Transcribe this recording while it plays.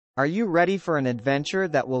Are you ready for an adventure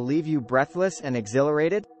that will leave you breathless and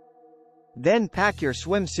exhilarated? Then pack your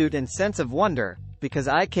swimsuit and sense of wonder, because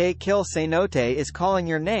Ik Kil Cenote is calling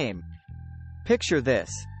your name. Picture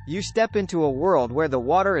this. You step into a world where the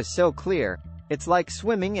water is so clear, it's like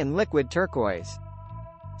swimming in liquid turquoise.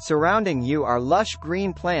 Surrounding you are lush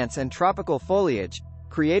green plants and tropical foliage,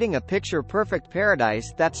 creating a picture-perfect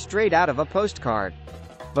paradise that's straight out of a postcard.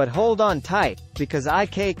 But hold on tight, because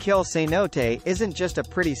Ik Kil Cenote isn't just a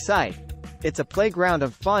pretty sight. It's a playground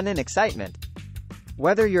of fun and excitement.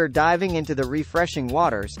 Whether you're diving into the refreshing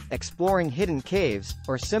waters, exploring hidden caves,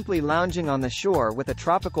 or simply lounging on the shore with a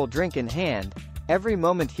tropical drink in hand, every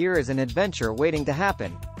moment here is an adventure waiting to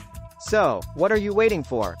happen. So, what are you waiting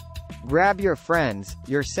for? Grab your friends,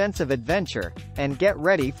 your sense of adventure, and get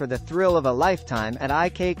ready for the thrill of a lifetime at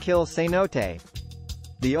Ik Kil Cenote.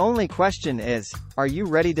 The only question is, are you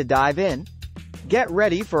ready to dive in? Get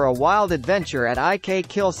ready for a wild adventure at Ik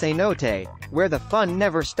Kil Cenote, where the fun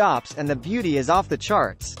never stops and the beauty is off the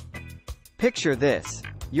charts. Picture this.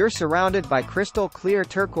 You're surrounded by crystal clear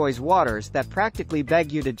turquoise waters that practically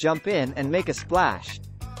beg you to jump in and make a splash.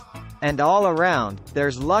 And all around,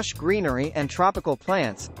 there's lush greenery and tropical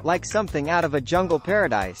plants, like something out of a jungle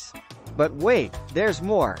paradise. But wait, there's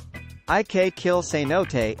more. Ik Kil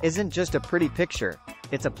Cenote isn't just a pretty picture.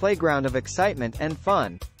 It's a playground of excitement and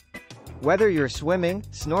fun. Whether you're swimming,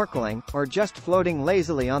 snorkeling, or just floating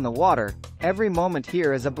lazily on the water, every moment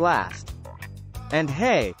here is a blast. And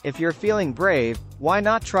hey, if you're feeling brave, why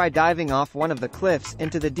not try diving off one of the cliffs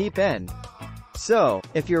into the deep end? So,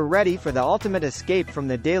 if you're ready for the ultimate escape from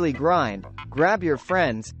the daily grind, grab your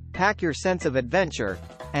friends, pack your sense of adventure,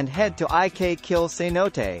 and head to Ik Kil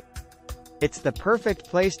Cenote. It's the perfect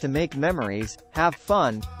place to make memories, have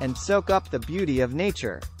fun, and soak up the beauty of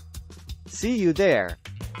nature. See you there.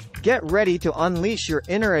 Get ready to unleash your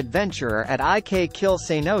inner adventurer at Ik Kil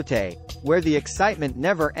Cenote, where the excitement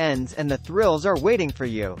never ends and the thrills are waiting for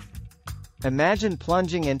you. Imagine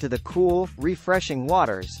plunging into the cool, refreshing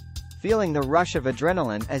waters, feeling the rush of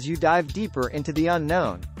adrenaline as you dive deeper into the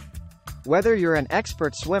unknown. Whether you're an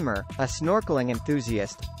expert swimmer, a snorkeling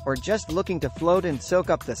enthusiast, or just looking to float and soak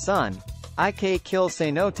up the sun, Ik Kil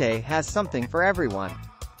Cenote has something for everyone.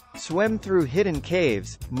 Swim through hidden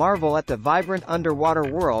caves, marvel at the vibrant underwater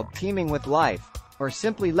world teeming with life, or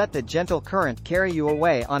simply let the gentle current carry you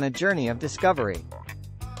away on a journey of discovery.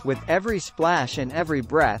 With every splash and every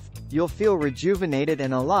breath, you'll feel rejuvenated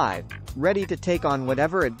and alive, ready to take on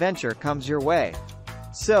whatever adventure comes your way.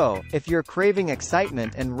 So, if you're craving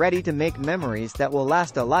excitement and ready to make memories that will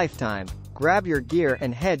last a lifetime, grab your gear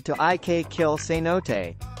and head to Ik Kil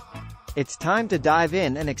Cenote. It's time to dive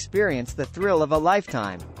in and experience the thrill of a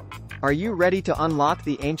lifetime. Are you ready to unlock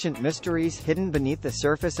the ancient mysteries hidden beneath the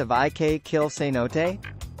surface of Ik Kil Cenote?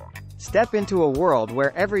 Step into a world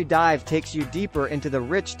where every dive takes you deeper into the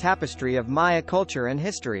rich tapestry of Maya culture and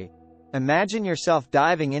history. Imagine yourself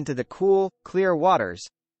diving into the cool, clear waters,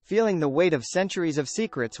 feeling the weight of centuries of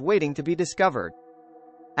secrets waiting to be discovered.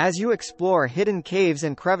 As you explore hidden caves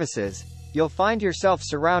and crevices, you'll find yourself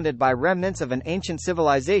surrounded by remnants of an ancient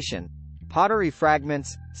civilization, pottery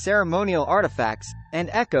fragments, ceremonial artifacts, and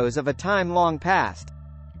echoes of a time long past.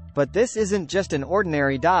 But this isn't just an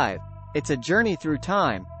ordinary dive. It's a journey through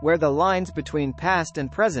time, where the lines between past and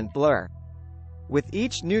present blur. With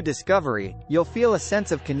each new discovery, you'll feel a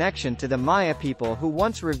sense of connection to the Maya people who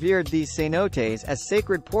once revered these cenotes as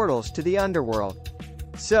sacred portals to the underworld.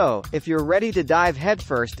 So, if you're ready to dive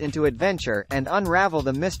headfirst into adventure and unravel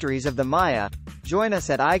the mysteries of the Maya, join us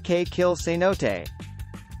at Ik Kil Cenote.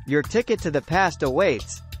 Your ticket to the past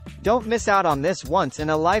awaits. Don't miss out on this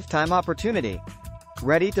once-in-a-lifetime opportunity.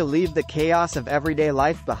 Ready to leave the chaos of everyday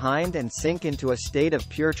life behind and sink into a state of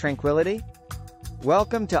pure tranquility?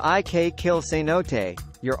 Welcome to Ik Kil Cenote,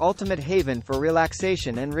 your ultimate haven for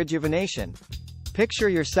relaxation and rejuvenation. Picture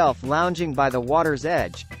yourself lounging by the water's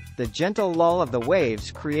edge, the gentle lull of the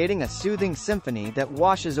waves creating a soothing symphony that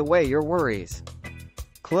washes away your worries.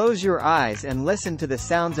 Close your eyes and listen to the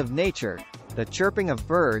sounds of nature, the chirping of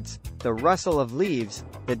birds, the rustle of leaves,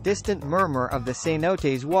 the distant murmur of the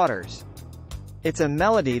cenote's waters. It's a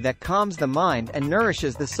melody that calms the mind and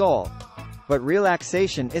nourishes the soul. But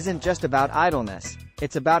relaxation isn't just about idleness,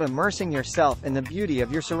 it's about immersing yourself in the beauty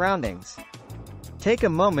of your surroundings. Take a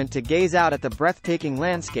moment to gaze out at the breathtaking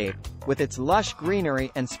landscape, with its lush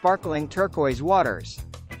greenery and sparkling turquoise waters.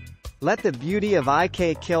 Let the beauty of Ik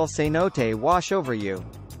Kil Cenote wash over you,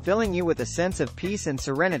 filling you with a sense of peace and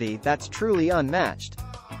serenity that's truly unmatched.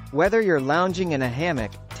 Whether you're lounging in a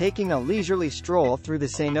hammock, taking a leisurely stroll through the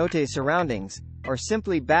cenote surroundings, or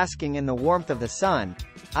simply basking in the warmth of the sun,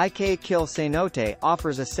 Ik Kil Cenote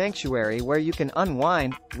offers a sanctuary where you can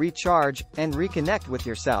unwind, recharge, and reconnect with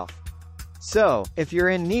yourself. So, if you're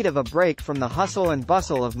in need of a break from the hustle and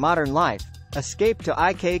bustle of modern life, escape to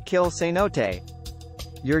Ik Kil Cenote.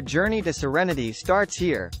 Your journey to serenity starts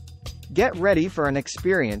here. Get ready for an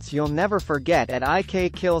experience you'll never forget at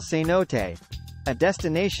Ik Kil Cenote, a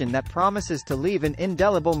destination that promises to leave an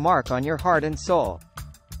indelible mark on your heart and soul.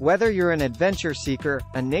 Whether you're an adventure seeker,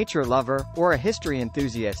 a nature lover, or a history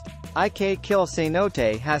enthusiast, Ik Kil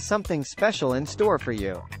Cenote has something special in store for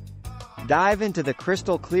you. Dive into the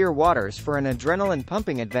crystal-clear waters for an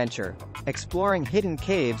adrenaline-pumping adventure, exploring hidden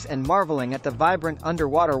caves and marveling at the vibrant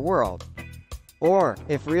underwater world. Or,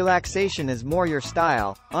 if relaxation is more your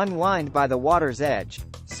style, unwind by the water's edge,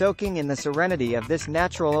 soaking in the serenity of this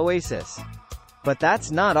natural oasis. But that's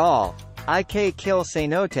not all. Ik Kil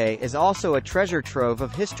Cenote is also a treasure trove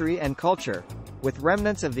of history and culture, with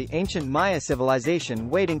remnants of the ancient Maya civilization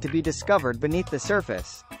waiting to be discovered beneath the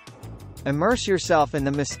surface. Immerse yourself in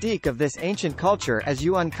the mystique of this ancient culture as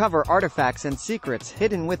you uncover artifacts and secrets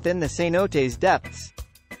hidden within the cenote's depths.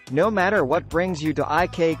 No matter what brings you to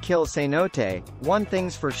Ik Kil Cenote, one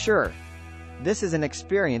thing's for sure. This is an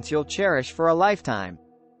experience you'll cherish for a lifetime.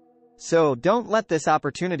 So don't let this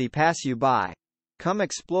opportunity pass you by. Come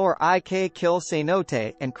explore Ik Kil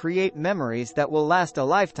Cenote and create memories that will last a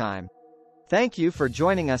lifetime. Thank you for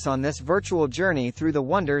joining us on this virtual journey through the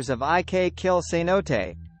wonders of Ik Kil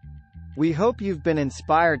Cenote. We hope you've been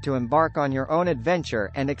inspired to embark on your own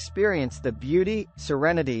adventure and experience the beauty,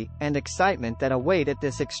 serenity, and excitement that await at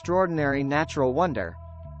this extraordinary natural wonder.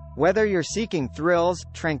 Whether you're seeking thrills,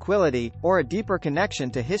 tranquility, or a deeper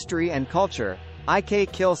connection to history and culture,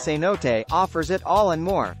 Ik Kil Cenote offers it all and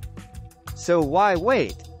more. So why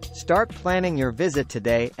wait? Start planning your visit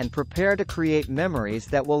today and prepare to create memories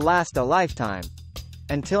that will last a lifetime.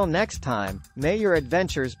 Until next time, may your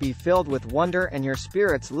adventures be filled with wonder and your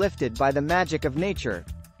spirits lifted by the magic of nature.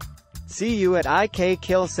 See you at Ik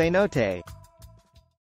Kil Cenote.